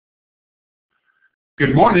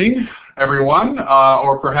Good morning, everyone,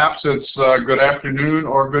 or perhaps it's good afternoon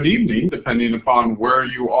or good evening, depending upon where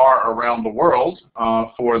you are around the world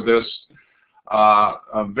for this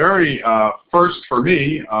very first, for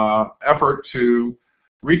me, effort to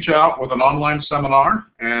reach out with an online seminar.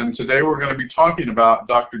 And today we're going to be talking about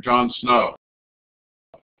Dr. John Snow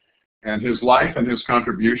and his life and his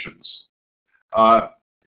contributions.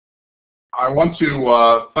 I want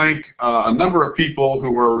to thank a number of people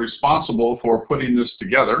who were responsible for putting this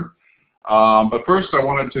together. But first I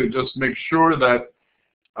wanted to just make sure that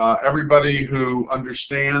everybody who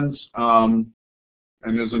understands and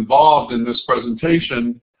is involved in this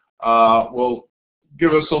presentation will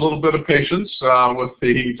give us a little bit of patience with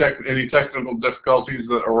any technical difficulties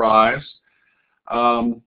that arise.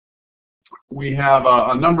 We have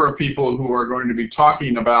a number of people who are going to be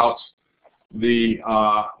talking about the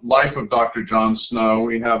life of Dr. John Snow.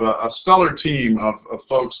 We have a stellar team of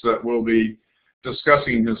folks that will be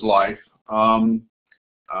discussing his life.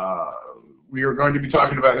 We are going to be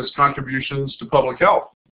talking about his contributions to public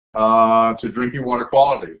health, to drinking water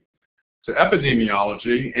quality, to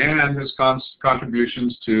epidemiology, and his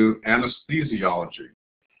contributions to anesthesiology.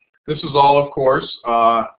 This is all, of course,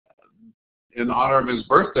 in honor of his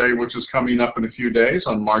birthday, which is coming up in a few days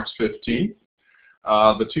on March 15th.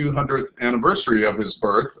 The 200th anniversary of his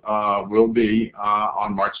birth will be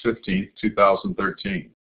on March 15th,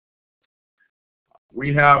 2013.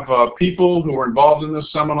 We have people who are involved in this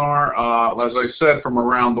seminar, as I said, from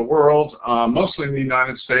around the world, mostly in the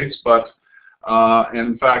United States, but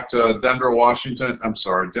in fact, Dendra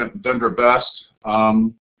Best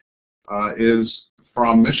is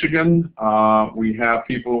from Michigan. We have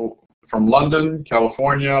people from London,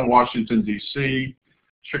 California, Washington, D.C.,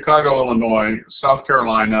 Chicago, Illinois, South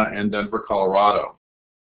Carolina, and Denver, Colorado.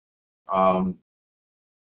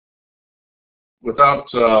 Without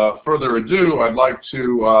further ado, I'd like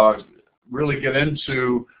to really get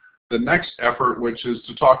into the next effort, which is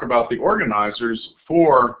to talk about the organizers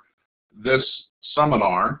for this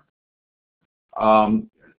seminar.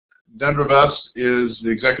 Dendra Best is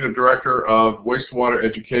the Executive Director of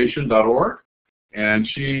WasteWaterEducation.org. And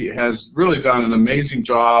she has really done an amazing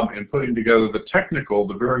job in putting together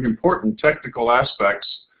the very important technical aspects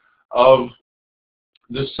of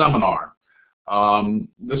this seminar.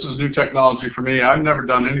 This is new technology for me. I've never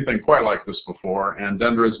done anything quite like this before, and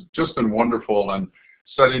Dendra has just been wonderful in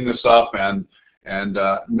setting this up and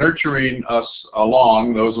nurturing us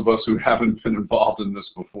along, those of us who haven't been involved in this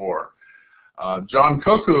before. John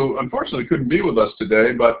Koku, unfortunately, couldn't be with us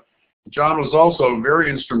today, but John was also very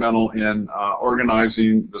instrumental in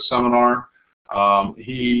organizing the seminar.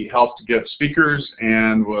 He helped get speakers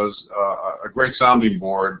and was a great sounding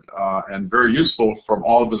board and very useful from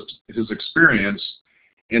all of his experience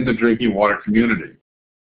in the drinking water community.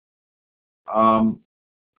 The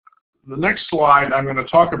next slide I'm going to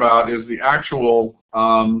talk about is the actual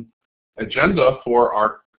agenda for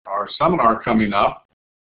our seminar coming up.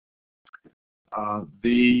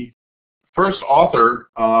 The first author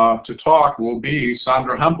to talk will be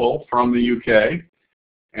Sandra Hempel from the UK,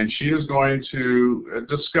 and she is going to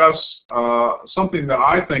discuss something that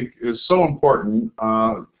I think is so important,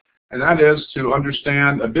 and that is to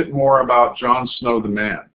understand a bit more about John Snow the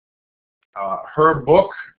man. Her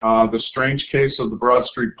book, The Strange Case of the Broad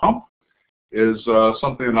Street Pump, is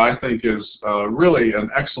something that I think is really an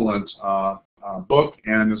excellent book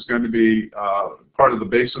and is going to be part of the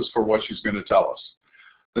basis for what she's going to tell us.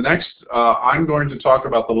 The next, I'm going to talk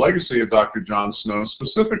about the legacy of Dr. John Snow,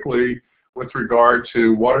 specifically with regard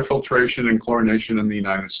to water filtration and chlorination in the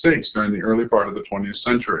United States during the early part of the 20th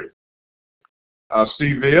century.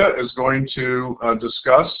 Steve Villa is going to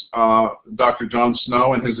discuss Dr. John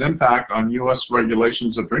Snow and his impact on U.S.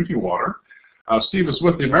 regulations of drinking water. Steve is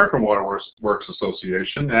with the American Water Works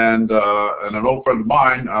Association, and an old friend of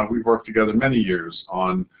mine. We've worked together many years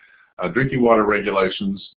on drinking water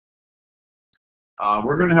regulations.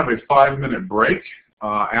 We're going to have a 5-minute break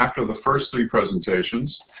after the first 3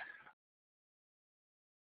 presentations.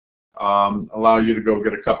 Allow you to go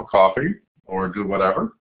get a cup of coffee or do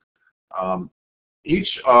whatever.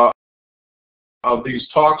 Each of these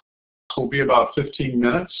talks will be about 15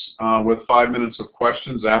 minutes with 5 minutes of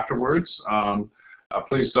questions afterwards.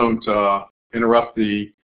 Please don't interrupt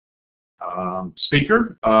the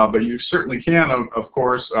speaker, but you certainly can, of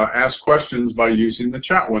course, ask questions by using the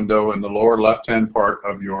chat window in the lower left-hand part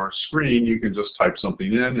of your screen. You can just type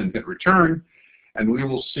something in and hit return, and we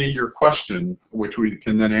will see your question, which we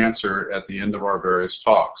can then answer at the end of our various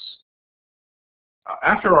talks.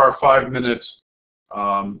 After our 5-minute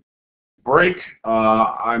break,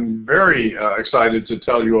 I'm very excited to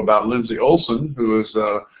tell you about Lindsey Olsen, who is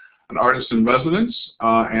an artist in residence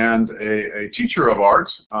and a teacher of art,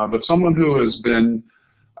 but someone who has been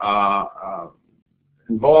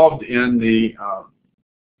involved in the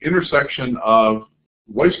intersection of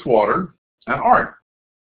wastewater and art.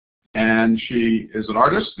 And she is an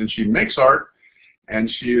artist, and she makes art, and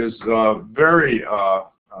she is very,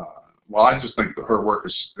 well, I just think that her work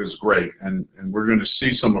is great, and we're going to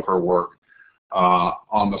see some of her work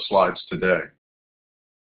on the slides today.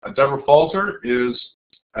 Deborah Falter is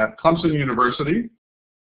at Clemson University,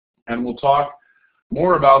 and we'll talk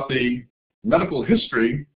more about the medical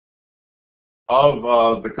history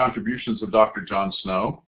of the contributions of Dr. John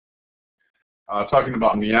Snow, talking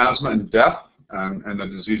about miasma and death and the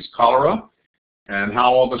disease cholera, and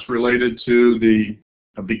how all this related to the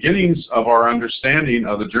beginnings of our understanding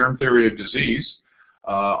of the germ theory of disease.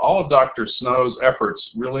 All of Dr. Snow's efforts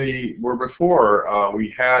really were before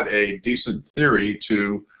we had a decent theory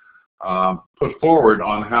to put forward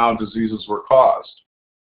on how diseases were caused.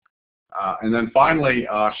 And then finally,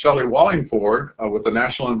 Shelley Wallingford with the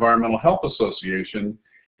National Environmental Health Association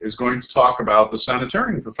is going to talk about the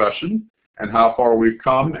sanitarian profession and how far we've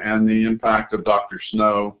come and the impact of Dr.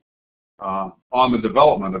 Snow on the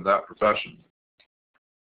development of that profession.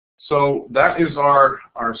 So that is our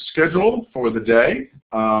schedule for the day.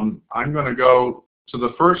 I'm going to go to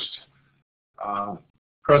the first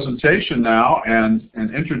presentation now and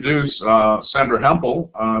introduce Sandra Hempel.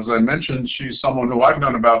 As I mentioned, she's someone who I've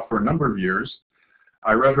known about for a number of years.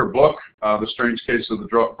 I read her book, The Strange Case of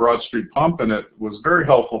the Broad Street Pump, and it was very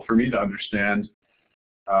helpful for me to understand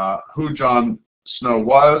who John Snow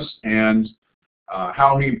was and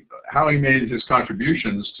how he made his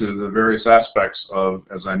contributions to the various aspects of,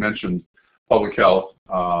 as I mentioned, public health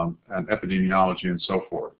and epidemiology and so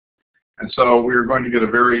forth. And so we're going to get a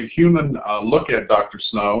very human look at Dr.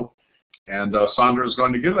 Snow, and Sandra is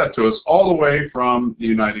going to give that to us all the way from the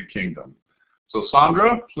United Kingdom. So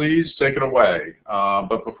Sandra, please take it away.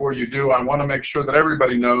 But before you do, I want to make sure that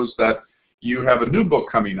everybody knows that you have a new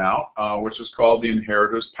book coming out, which is called The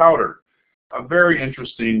Inheritor's Powder. A very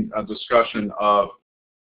interesting discussion of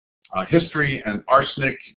history and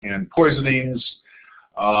arsenic and poisonings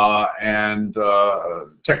and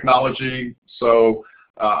technology. So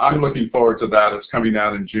I'm looking forward to that. It's coming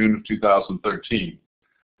out in June of 2013.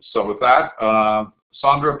 So with that,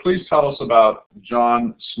 Sandra, please tell us about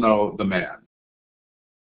John Snow, the man.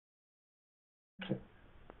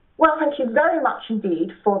 Well, thank you very much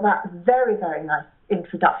indeed for that very, very nice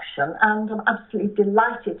introduction, and I'm absolutely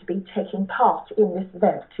delighted to be taking part in this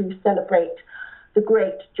event to celebrate the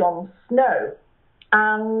great John Snow.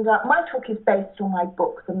 And my talk is based on my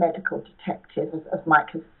book, The Medical Detective, as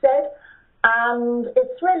Mike has said, and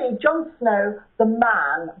it's really John Snow, the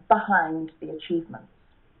man behind the achievements.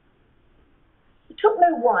 He took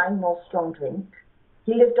no wine nor strong drink.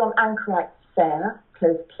 He lived on anchorites fare,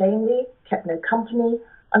 clothed plainly, kept no company,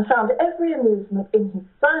 and found every amusement in his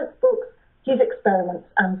science books, his experiments,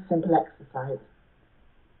 and simple exercise.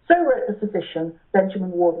 So wrote the physician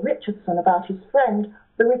Benjamin Ward Richardson about his friend,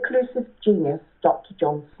 the reclusive genius, Dr.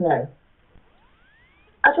 John Snow.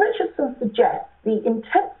 As Richardson suggests, the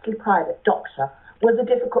intensely private doctor was a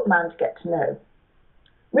difficult man to get to know.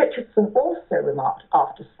 Richardson also remarked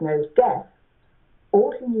after Snow's death,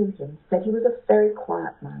 all who knew him said he was a very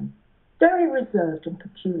quiet man, very reserved and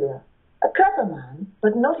peculiar, a clever man,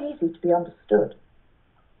 but not easy to be understood.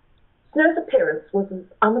 Snow's appearance was as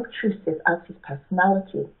unobtrusive as his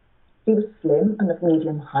personality. He was slim and of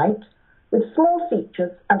medium height, with small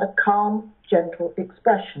features and a calm, gentle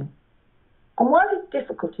expression. And while his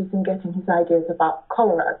difficulties in getting his ideas about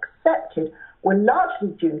cholera accepted were largely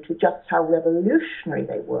due to just how revolutionary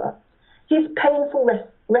they were, his painful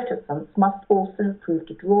reticence must also have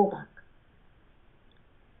proved a drawback.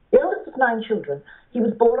 The eldest of 9 children, he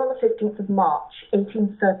was born on the 15th of March,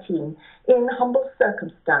 1813, in humble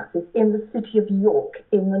circumstances in the city of York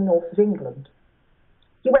in the north of England.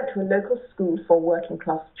 He went to a local school for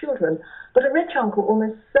working-class children, but a rich uncle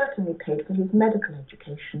almost certainly paid for his medical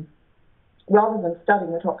education. Rather than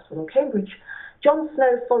studying at Oxford or Cambridge, John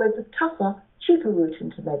Snow followed the tougher, cheaper route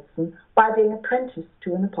into medicine by being apprenticed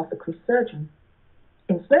to an apothecary surgeon.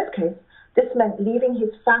 In Snow's case, this meant leaving his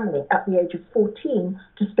family at the age of 14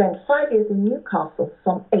 to spend 5 years in Newcastle,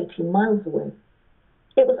 some 80 miles away.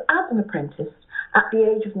 It was as an apprentice, at the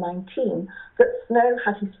age of 19, that Snow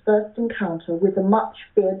had his first encounter with a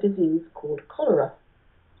much-feared disease called cholera.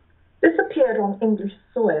 This appeared on English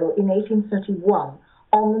soil in 1831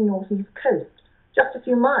 on the northeast coast, just a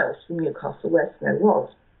few miles from Newcastle where Snow was.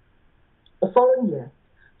 The following year,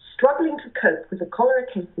 struggling to cope with the cholera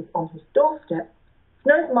cases on his doorstep,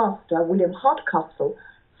 Snow's master, William Hardcastle,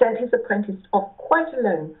 sent his apprentice off quite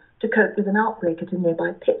alone to cope with an outbreak at a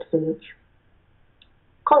nearby pit village.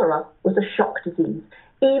 Cholera was a shock disease,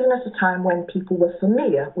 even at a time when people were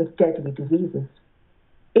familiar with deadly diseases.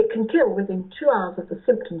 It can kill within 2 hours of the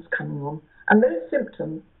symptoms coming on, and those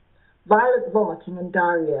symptoms, violent vomiting and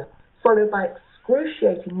diarrhea, followed by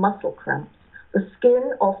excruciating muscle cramps, the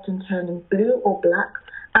skin often turning blue or black,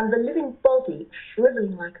 and the living body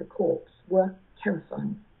shriveling like a corpse, were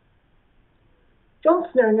terrifying. John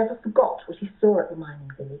Snow never forgot what he saw at the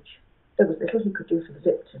mining village. There was little he could do for the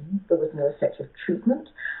victims, there was no effective treatment,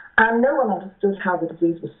 and no one understood how the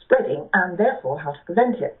disease was spreading and therefore how to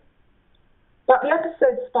prevent it. But the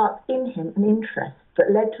episode sparked in him an interest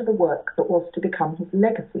that led to the work that was to become his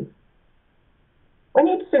legacy. When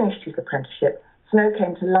he had finished his apprenticeship, Snow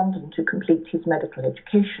came to London to complete his medical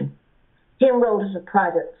education. He enrolled at a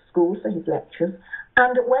private school for his lectures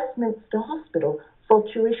and at Westminster Hospital for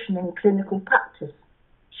tuition in clinical practice,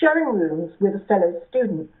 sharing rooms with a fellow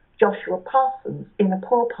student, Joshua Parsons, in a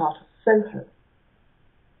poor part of Soho.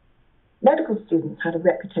 Medical students had a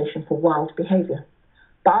reputation for wild behaviour,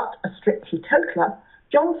 but a strict teetotaler,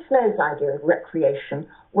 John Snow's idea of recreation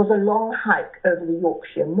was a long hike over the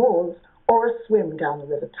Yorkshire moors or a swim down the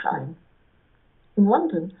River Tyne. In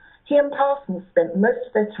London, he and Parsons spent most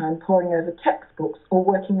of their time poring over textbooks or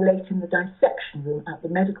working late in the dissection room at the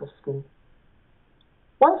medical school.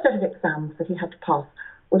 One set of exams that he had to pass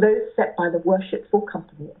were those set by the Worshipful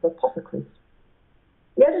Company of Apothecaries.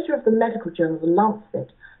 The editor of the medical journal The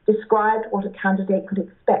Lancet described what a candidate could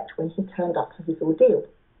expect when he turned up for his ordeal.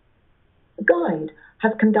 The guide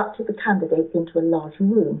has conducted the candidate into a large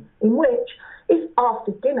room in which, if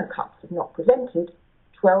after-dinner cups are not prevented,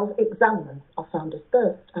 12 examiners are found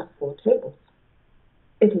dispersed at 4 tables.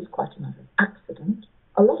 It is quite a matter of accident,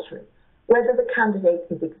 a lottery, whether the candidate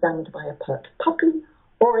is examined by a pert puppy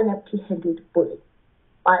or an empty-headed bully,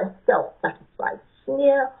 by a self-satisfied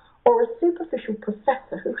sneer or a superficial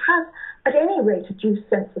professor who has, at any rate, a due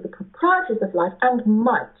sense of the proprieties of life and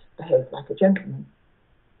might behave like a gentleman.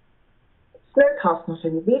 Snow passed not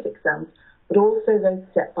only these exams, but also those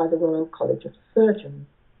set by the Royal College of Surgeons.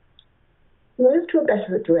 He moved to a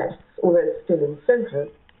better address, although still in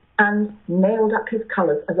Soho, and nailed up his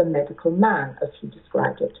colours as a medical man, as he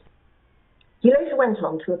described it. He later went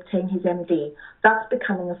on to obtain his MD, thus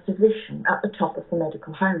becoming a physician at the top of the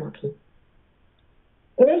medical hierarchy.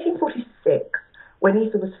 In 1846, when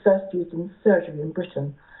ether was first used in surgery in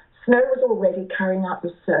Britain, Snow was already carrying out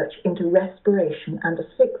research into respiration and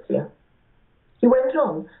asphyxia. He went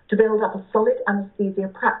on to build up a solid anaesthesia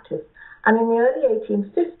practice, and in the early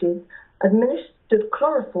 1850s administered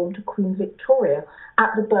chloroform to Queen Victoria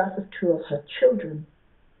at the birth of 2 of her children.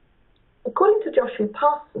 According to Joshua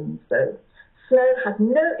Parsons, though, Snow had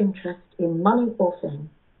no interest in money or fame.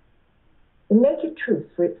 The naked truth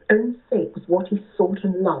for its own sake was what he sought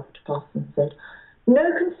and loved, Parsons said.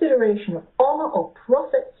 No consideration of honour or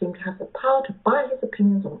profit seemed to have the power to buy his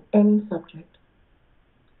opinions on any subject.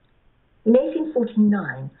 In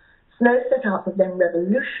 1849, Snow set out the then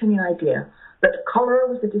revolutionary idea that cholera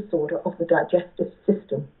was a disorder of the digestive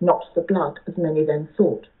system, not the blood, as many then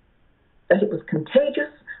thought, that it was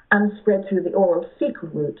contagious and spread through the oral fecal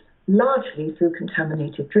route, largely through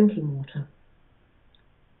contaminated drinking water.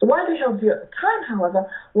 The wider held view at the time, however,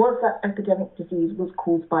 was that epidemic disease was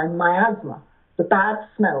caused by miasma, the bad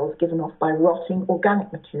smells given off by rotting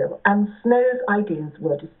organic material, and Snow's ideas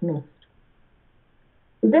were dismissed.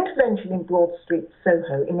 His intervention in Broad Street,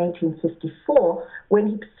 Soho, in 1854, when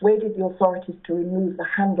he persuaded the authorities to remove the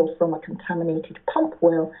handle from a contaminated pump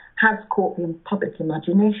well, has caught the public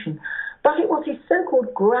imagination, but it was his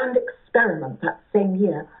so-called grand experiment that same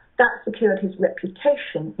year that secured his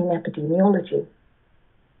reputation in epidemiology.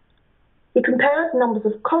 He compared numbers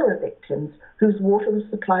of cholera victims whose water was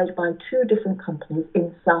supplied by 2 different companies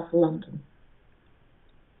in South London.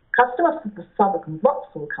 Customers of the Southwark and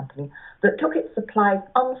Vauxhall Company that took its supplies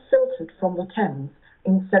unfiltered from the Thames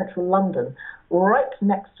in central London, right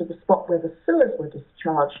next to the spot where the sewers were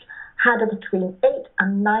discharged, had a between 8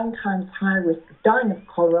 and 9 times higher risk of dying of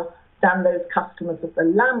cholera than those customers of the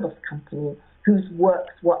Lambeth Company whose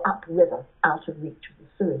works were upriver, out of reach of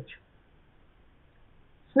the sewage.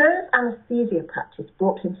 Snow's anaesthesia practice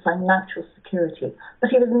brought him financial security, but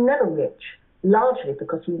he was never rich, largely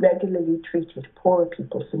because he regularly treated poorer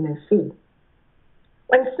people for no fee.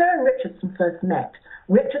 When Snow and Richardson first met,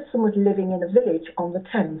 Richardson was living in a village on the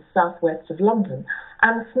Thames southwest of London,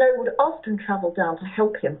 and Snow would often travel down to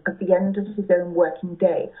help him at the end of his own working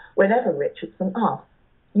day whenever Richardson asked,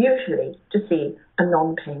 usually to see a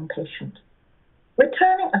non-paying patient.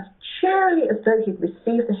 Returning as cheerily as though he'd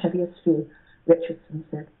received the heaviest fee, Richardson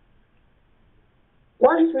said,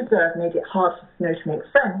 While his reserve made it hard for Snow to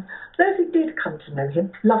make friends, those who did come to know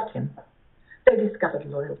him loved him. They discovered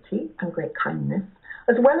loyalty and great kindness,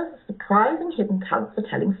 as well as a surprising hidden talent for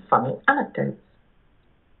telling funny anecdotes.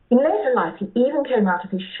 In later life, he even came out of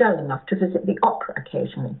his shell enough to visit the opera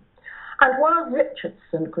occasionally. And while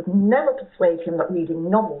Richardson could never persuade him that reading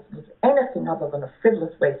novels was anything other than a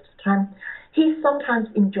frivolous waste of time, he sometimes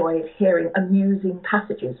enjoyed hearing amusing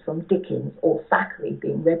passages from Dickens or Thackeray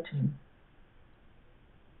being read to him.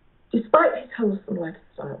 Despite his wholesome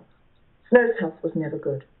lifestyle, Snow's health was never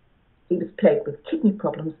good. He was plagued with kidney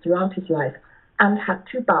problems throughout his life and had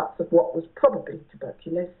 2 bouts of what was probably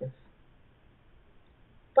tuberculosis.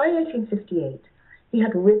 By 1858, he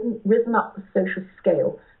had risen up the social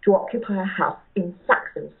scale to occupy a house in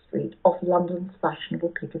Sackville Street off London's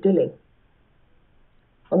fashionable Piccadilly.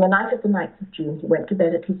 On the night of the 9th of June, he went to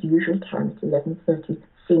bed at his usual time at 11:30,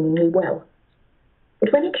 seemingly well.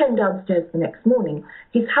 But when he came downstairs the next morning,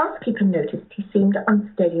 his housekeeper noticed he seemed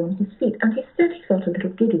unsteady on his feet, and he said he felt a little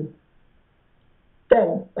giddy.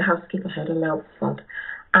 Then the housekeeper heard a loud thud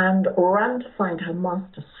and ran to find her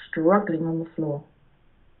master struggling on the floor.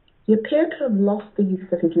 He appeared to have lost the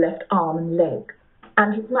use of his left arm and leg,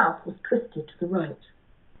 and his mouth was twisted to the right.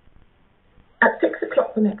 At 6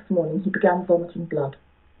 o'clock the next morning, he began vomiting blood.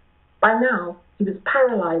 By now, he was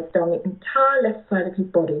paralyzed down the entire left side of his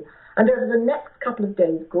body, and over the next couple of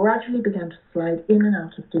days gradually began to slide in and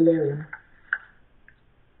out of delirium.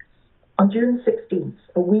 On June 16th,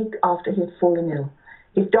 a week after he had fallen ill,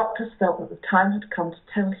 his doctors felt that the time had come to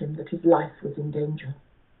tell him that his life was in danger.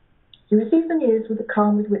 He received the news with the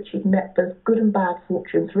calm with which he'd met both good and bad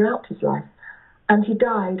fortune throughout his life, and he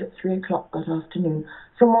died at 3 o'clock that afternoon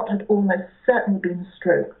from what had almost certainly been a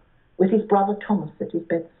stroke, with his brother Thomas at his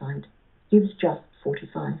bedside. He was just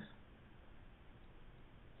 45.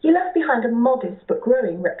 He left behind a modest but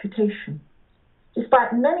growing reputation.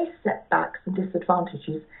 Despite many setbacks and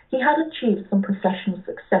disadvantages, he had achieved some professional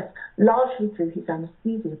success, largely through his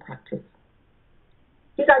anaesthesia practice.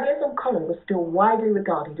 His ideas on cholera were still widely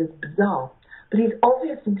regarded as bizarre, but his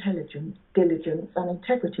obvious intelligence, diligence, and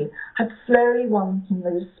integrity had slowly won him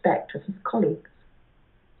the respect of his colleagues.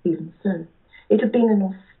 Even so, it had been an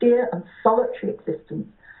austere and solitary existence,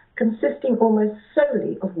 consisting almost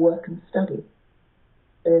solely of work and study.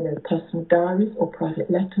 There were no personal diaries or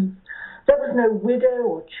private letters. There was no widow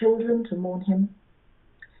or children to mourn him.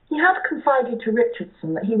 He had confided to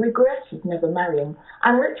Richardson that he regretted never marrying,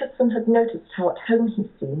 and Richardson had noticed how at home he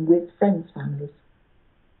seemed with friends' families.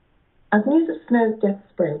 As news of Snow's death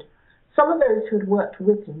spread, some of those who had worked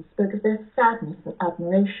with him spoke of their sadness and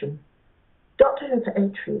admiration. Dr. Hooper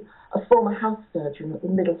Atry, a former house surgeon at the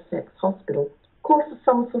Middlesex Hospital, called for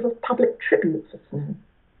some sort of public tribute for Snow.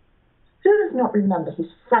 Who does not remember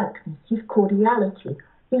his frankness, his cordiality,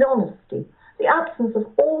 his honesty, the absence of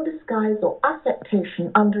all disguise or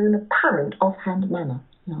affectation under an apparent offhand manner,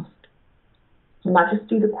 he asked. Her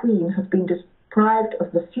Majesty the Queen has been deprived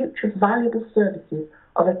of the future valuable services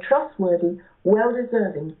of a trustworthy,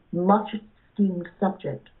 well-deserving, much-esteemed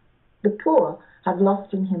subject. The poor have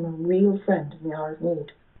lost in him a real friend in the hour of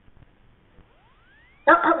need.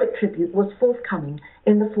 That public tribute was forthcoming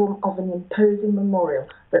in the form of an imposing memorial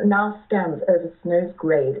that now stands over Snow's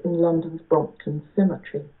grave in London's Brompton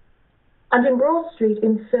Cemetery. And in Broad Street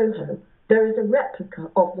in Soho, there is a replica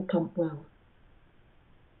of the pump well.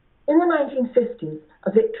 In the 1950s,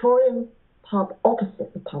 a Victorian pub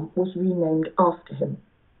opposite the pump was renamed after him.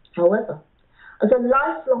 However, as a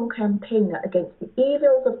lifelong campaigner against the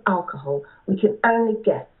evils of alcohol, we can only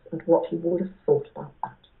guess at what he would have thought about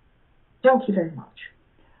that. Thank you very much.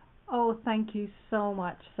 Oh, thank you so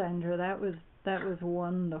much, Sandra. That was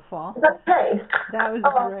wonderful. Okay. That was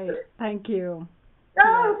great. Thank you.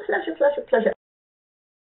 Oh, pleasure.